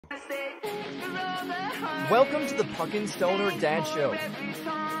Welcome to the Puckin' Stoner Dad Show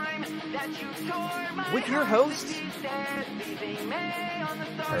with your hosts,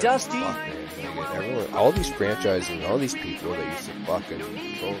 Dusty, all these franchises and all these people that used to fucking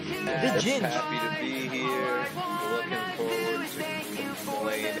control me. the Ginge. Happy to be here. Looking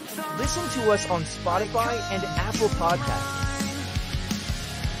forward to playing. Listen to us on Spotify and Apple Podcasts.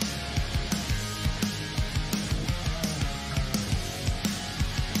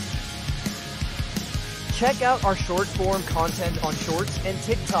 Check out our short form content on Shorts and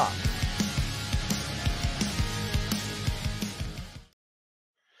TikTok.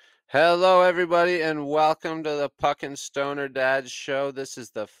 Hello, everybody, and welcome to the Puckin' Stoner Dad Show. This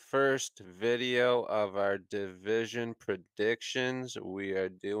is the first video of our division predictions. We are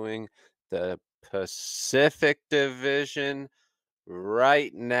doing the Pacific Division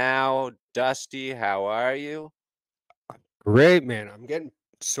right now. Dusty, how are you? Great, man. I'm getting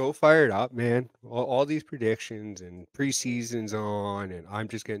so fired up, man. All these predictions and preseason's on, and I'm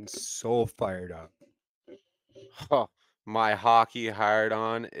just getting so fired up. Oh, my hockey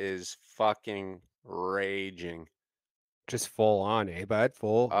hard-on is fucking raging. Just full on, eh, bud?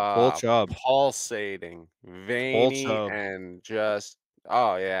 Full chub. Pulsating, veiny, chub. and just,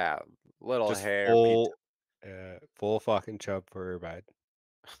 oh yeah, little Just hair. full fucking chub for her, bud.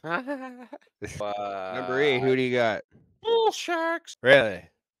 Number Number 8, who do you got? Bull Sharks. Really?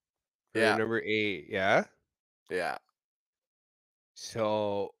 For Yeah. Number 8, yeah? Yeah.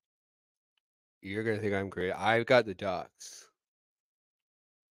 So, you're going to think I'm great. I've got the Ducks.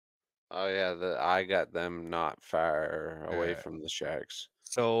 Oh yeah, I got them not far away Yeah. from the Sharks.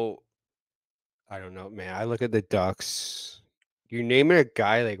 So, I don't know, man. I look at the Ducks. You're naming a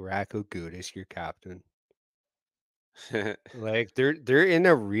guy like Racco Gudis your captain. Like they're in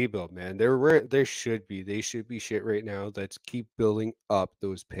a rebuild, man. They should be shit right now. Let's keep building up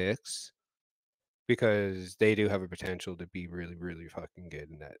those picks because they do have a potential to be really, really fucking good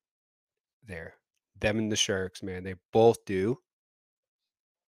in that. There, them and the Sharks, man. They both do.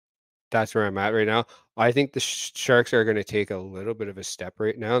 That's where I'm at right now. I think the Sharks are going to take a little bit of a step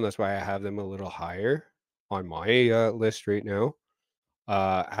right now, and that's why I have them a little higher on my list right now.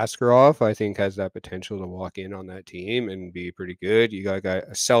 Askarov, I think, has that potential to walk in on that team and be pretty good. You got a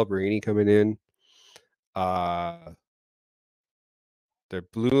Celebrini coming in. Their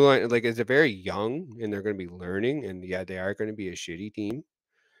blue line, like, is very young, and they're going to be learning. And yeah, they are going to be a shitty team.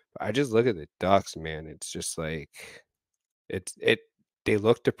 But I just look at the Ducks, man. It's just like they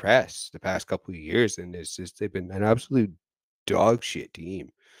look depressed the past couple of years, and it's just they've been an absolute dog shit team.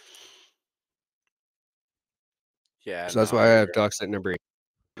 Yeah. So that's why I have Ducks at number 8.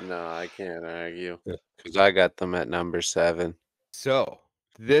 No, I can't argue Yeah. because I got them at number 7. So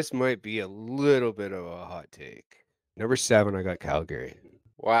this might be a little bit of a hot take. Number 7, I got Calgary.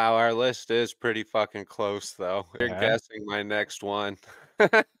 Wow, our list is pretty fucking close, though. You're Yeah. guessing my next one.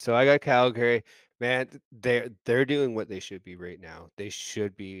 So I got Calgary. Man, they're doing what they should be right now. They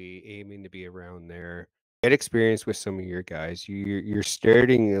should be aiming to be around there. Get experience with some of your guys. You're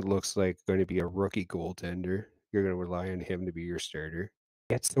starting, it looks like, going to be a rookie goaltender. You're going to rely on him to be your starter.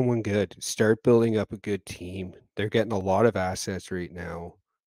 Get someone good. Start building up a good team. They're getting a lot of assets right now.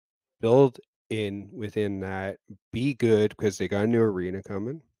 Build within that. Be good because they got a new arena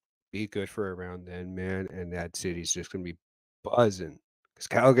coming. Be good for around then, man. And that city's just going to be buzzing. Because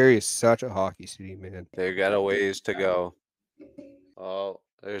Calgary is such a hockey city, man. They got a ways to go. Oh,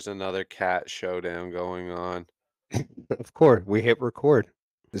 there's another cat showdown going on. Of course, we hit record.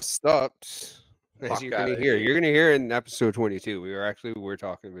 It stopped. As Fuck you're gonna outta hear. here. You're gonna hear in episode 22. We're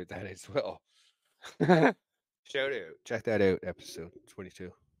talking about that as well. Shout out. Check that out, episode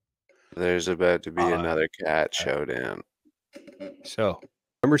 22. There's about to be another cat showdown. So,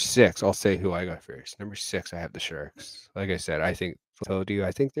 number 6, I'll say who I got first. Number 6, I have the Sharks. Like I said, I think they're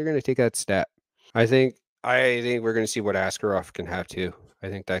going to take that step. I think we're going to see what Askarov can have too. I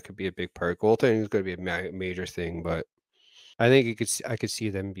think that could be a big part. Goaltending is going to be a major thing, but I think I could see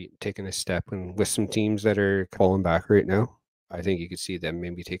them taking a step, and with some teams that are falling back right now, I think you could see them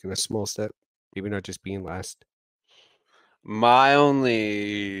maybe taking a small step, maybe not just being last. My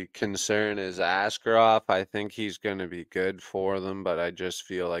only concern is Askarov. I think he's going to be good for them, but I just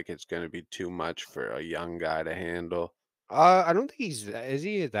feel like it's going to be too much for a young guy to handle. I don't think is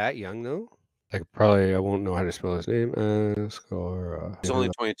he that young though? Like, probably I won't know how to spell his name. Askarov. He's only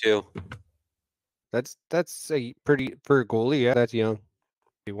 22. That's a pretty, for a goalie. Yeah, that's young.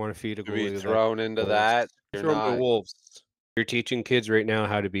 You want to feed a To be goalie thrown into that, you're throw him to not. wolves. You're teaching kids right now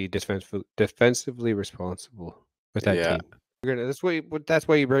how to be defensively responsible with that Yeah. team. That's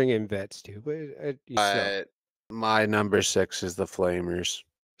why you bring in vets too. But My number 6 is the Flamers.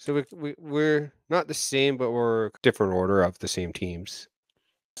 So we're not the same, but we're different order of the same teams.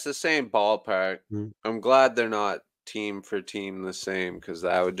 It's the same ballpark. Mm. I'm glad they're not team for team the same because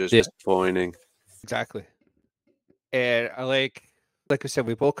that would just Yeah. be disappointing. Exactly. And I like I said,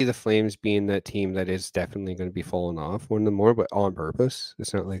 we both see the Flames being that team that is definitely going to be falling off one of the more, but on purpose.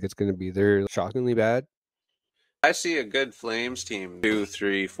 It's not like it's going to be there shockingly bad. I see a good Flames team 2,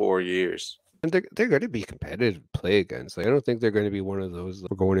 3, 4 years. And they're going to be competitive to play against. Like, I don't think they're going to be one of those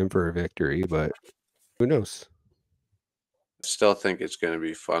we're going in for a victory, but who knows? Still think it's going to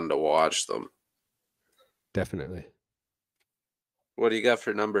be fun to watch them. Definitely. What do you got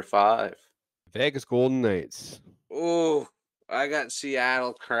for number 5? Vegas Golden Knights. Oh, I got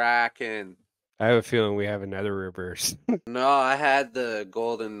Seattle Kraken. I have a feeling we have another reverse. No, I had the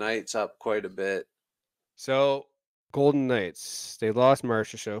Golden Knights up quite a bit. So, Golden Knights, they lost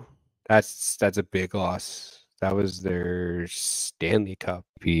Marcia Show. That's a big loss. That was their Stanley Cup.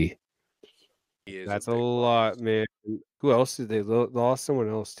 That's a lot, man. Who else did they lost? Someone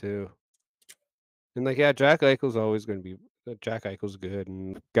else too. And like, yeah, Jack Eichel's always going to be. Jack Eichel's good,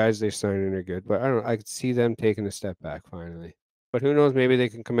 and guys they sign in are good. But I don't. I could see them taking a step back finally. But who knows? Maybe they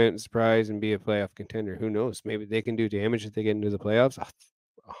can come out and surprise and be a playoff contender. Who knows? Maybe they can do damage if they get into the playoffs.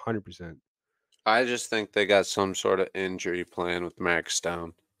 100%. I just think they got some sort of injury plan with Mark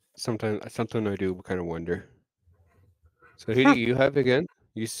Stone. Sometimes I do kind of wonder. So who do you have again?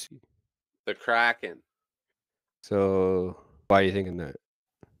 The Kraken. So why are you thinking that?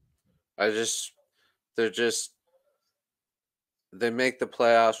 They make the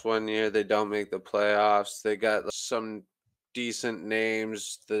playoffs one year, they don't make the playoffs. They got some decent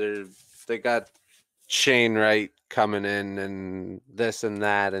names. They got Shane Wright coming in and this and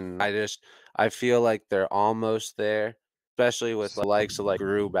that, and I feel like they're almost there, especially with the likes of like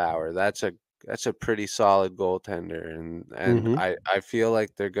Grubauer. That's a pretty solid goaltender, and I feel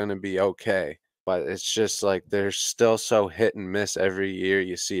like they're gonna be okay. But it's just like they're still so hit and miss every year.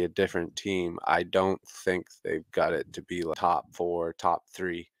 You see a different team. I don't think they've got it to be like top 4, top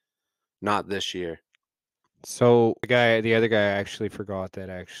 3. Not this year. So the other guy, I actually forgot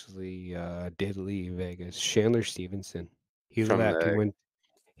that actually did leave Vegas. Chandler Stevenson. He From left. the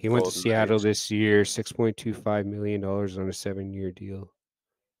He went to Golden Seattle Knights. this year, $6.25 million on a 7-year deal.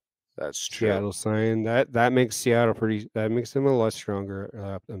 That's true. Seattle signed that makes Seattle pretty. That makes them a lot stronger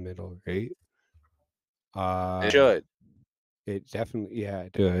up the middle, right? It should. It definitely, yeah,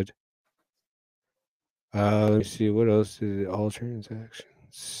 it did. Let me see what else did all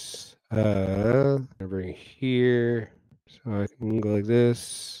transactions. Bring here, so I can go like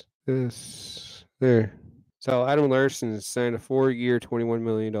this, there. So Adam Larson signed a 4-year, $21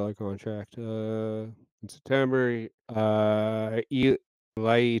 million contract. In September, Eli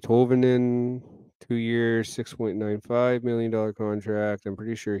Tovinen, 2 years, $6.95 million contract. I'm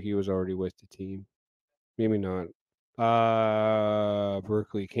pretty sure he was already with the team. Maybe not.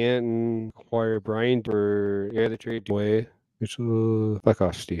 Berkeley Canton acquired Brian for the trade away. Which fuck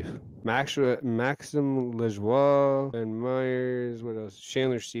off, Steve. Maxim Lejoie and Myers. What else?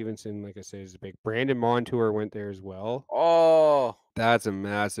 Chandler Stevenson, like I said, is big. Brandon Montour went there as well. Oh, That's a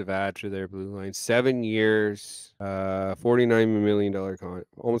massive add to their blue line. 7 years, $49 million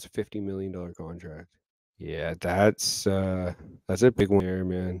almost a $50 million contract. Yeah, that's a big one there,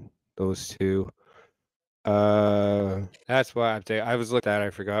 man. Those two. That's why I was looking at. I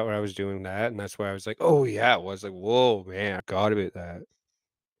forgot what I was doing that, and that's why I was like, "Oh yeah," it was like, "Whoa, man, I forgot about that."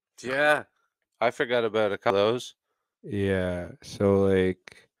 yeah. I forgot about a couple of those. Yeah, so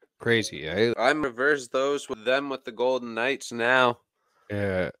like crazy. I'm reverse those with the Golden Knights now.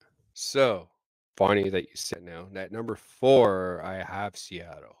 Yeah. So funny that you said now that number 4, I have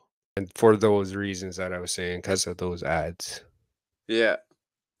Seattle, and for those reasons that I was saying, because of those ads. Yeah.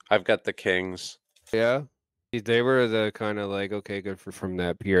 I've got the Kings. Yeah. They were the kind of like, okay, good from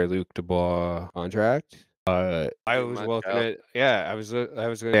that Pierre-Luc Dubois contract. I was looking at, I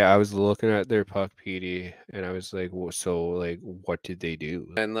was looking at their puck PD, and I was like, well, so like, what did they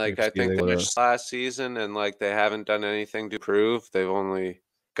do? And like, I think they finished last season, and like, they haven't done anything to prove. They've only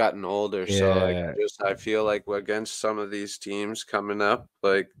gotten older. So like, I feel like against some of these teams coming up,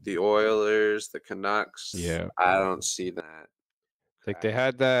 like the Oilers, the Canucks, I don't see that. Like they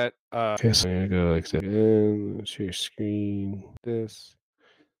had that. Okay, so I'm gonna go like that. And share your screen. This.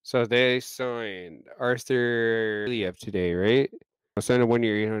 So they signed Arthur Liev today, right? I signed a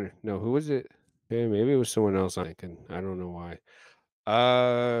 1-year 800. No, who was it? Okay, maybe it was someone else. I don't know why.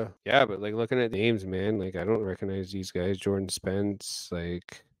 Yeah, but like looking at names, man, like I don't recognize these guys. Jordan Spence,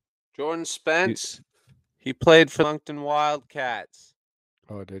 like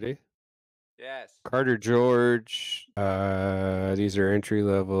Yes. Carter George. These are entry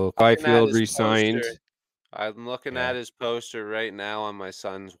level. Looking at Byfield his re-signed. poster. I'm looking Yeah. at his poster right now on my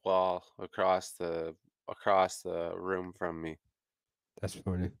son's wall across the room from me. That's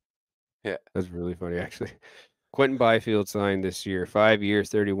funny. Yeah. That's really funny, actually. Quentin Byfield signed this year, 5 year,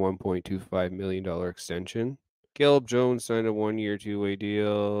 $31.25 million extension. Caleb Jones signed a 1 year, 2-way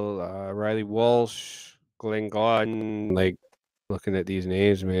deal. Riley Walsh, Glenn Gordon, like looking at these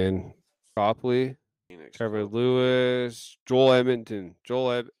names, man. Copley, Trevor Lewis, Joel Edmonton,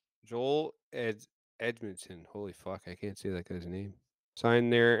 Edmonton. Holy fuck, I can't say that guy's name.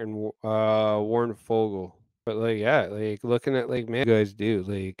 Signed there, and Warren Fogle. But like, yeah, like looking at like, man, you guys do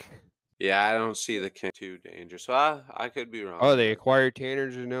like. Yeah, I don't see the King too dangerous. Well, I could be wrong. Oh, they acquired Tanner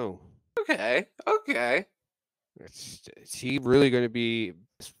Janot. Okay. Okay. Is he really going to be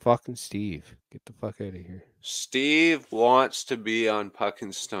fucking Steve? Get the fuck out of here. Steve wants to be on Puck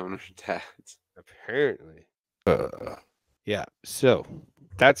and Stoner Dads. Apparently. Yeah. So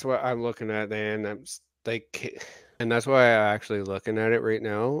that's what I'm looking at, man. I'm like, and that's why I'm actually looking at it right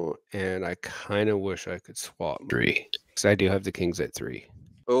now. And I kind of wish I could swap 3 because I do have the Kings at 3.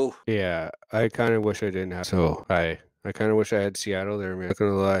 Oh. Yeah. I kind of wish I didn't have. So I kind of wish I had Seattle there, man. Not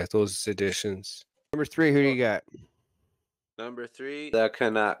gonna lie, those additions. Number 3, who do you got? Number 3, the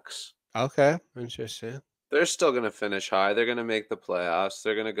Canucks. Okay, interesting. They're still going to finish high. They're going to make the playoffs.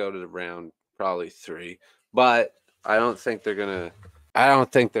 They're going to go to the round probably 3. But I don't think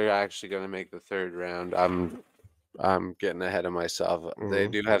they're actually going to make the 3rd round. I'm getting ahead of myself. They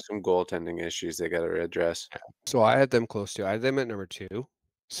do have some goaltending issues they got to address. So I had them close to. I had them at number 2.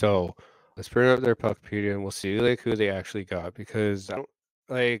 So let's bring up their Puckpedia and we'll see like who they actually got, because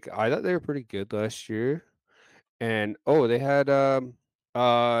I thought they were pretty good last year. And they had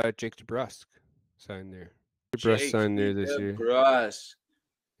Jake DeBrusk signed there. DeBrusk signed there this year.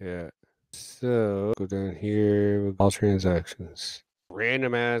 Yeah. So go down here with all transactions.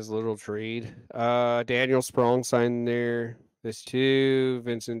 Random ass little trade. Daniel Sprong signed there. This too.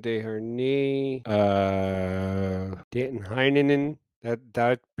 Vincent Desharnais. Danton Heinen.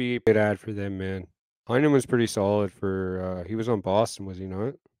 That'd be a good ad for them, man. Heinen was pretty solid for he was on Boston, was he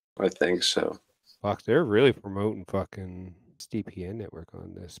not? I think so. Fuck, they're really promoting fucking SDPN network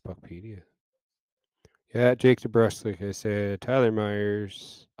on this Puckpedia. Yeah, Jake DeBrusk, like I said. Tyler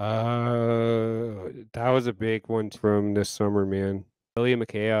Myers. That was a big one from this summer, man. Ilya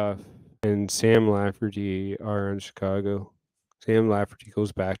Mikheyev and Sam Lafferty are in Chicago. Sam Lafferty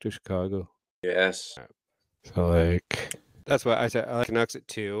goes back to Chicago. Yes. So, like, that's why I said I like Canucks at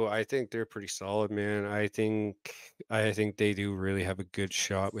 2. I think they're pretty solid, man. I think they do really have a good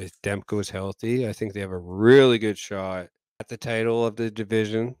shot with Demko's healthy. I think they have a really good shot at the title of the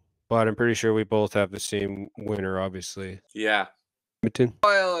division. But I'm pretty sure we both have the same winner, obviously. Yeah. Edmonton.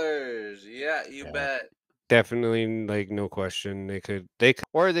 Oilers. Yeah, you bet. Definitely, like, no question. They could,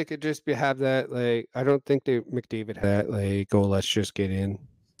 or they could just have that, like, I don't think McDavid had that, like, let's just get in.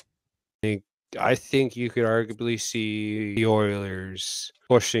 I think you could arguably see the Oilers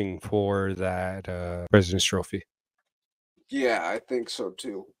pushing for that President's Trophy. Yeah, I think so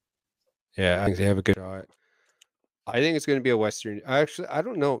too. Yeah, I think they have a good shot. I think it's going to be a Western. Actually, I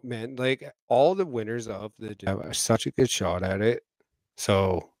don't know, man. Like, all the winners of the have such a good shot at it.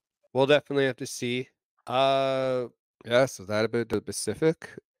 So we'll definitely have to see. Yeah, so that about the Pacific.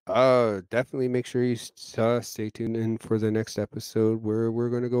 Definitely make sure you stay tuned in for the next episode where we're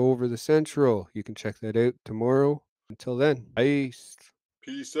going to go over the Central. You can check that out tomorrow. Until then, peace.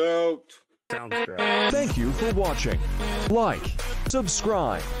 Peace out. Thank you for watching. Like,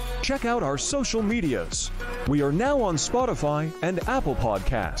 subscribe, check out our social medias. We are now on Spotify and Apple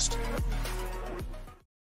Podcast.